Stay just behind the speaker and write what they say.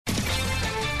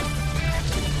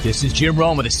This is Jim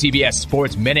Rome with the CBS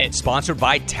Sports Minute, sponsored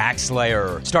by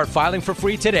TaxSlayer. Start filing for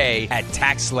free today at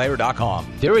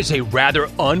TaxSlayer.com. There is a rather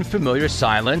unfamiliar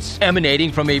silence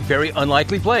emanating from a very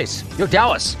unlikely place.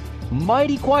 Dallas.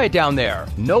 Mighty quiet down there.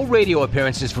 No radio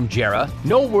appearances from Jarrah.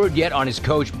 No word yet on his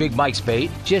coach, Big Mike Spate.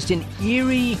 Just an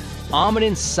eerie,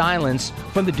 ominous silence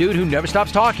from the dude who never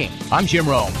stops talking. I'm Jim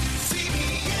Rome.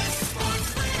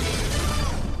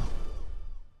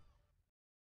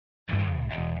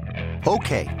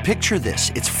 Okay, picture this.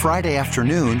 It's Friday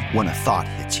afternoon when a thought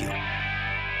hits you.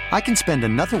 I can spend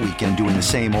another weekend doing the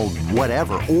same old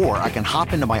whatever, or I can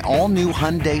hop into my all-new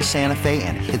Hyundai Santa Fe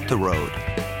and hit the road.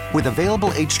 With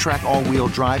available H-Track all-wheel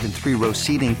drive and 3-row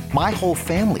seating, my whole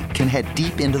family can head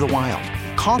deep into the wild.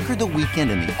 Conquer the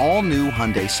weekend in the all-new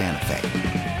Hyundai Santa Fe.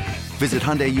 Visit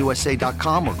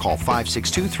HyundaiUSA.com or call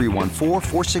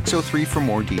 562-314-4603 for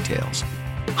more details.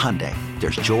 Hyundai,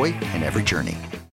 there's joy in every journey.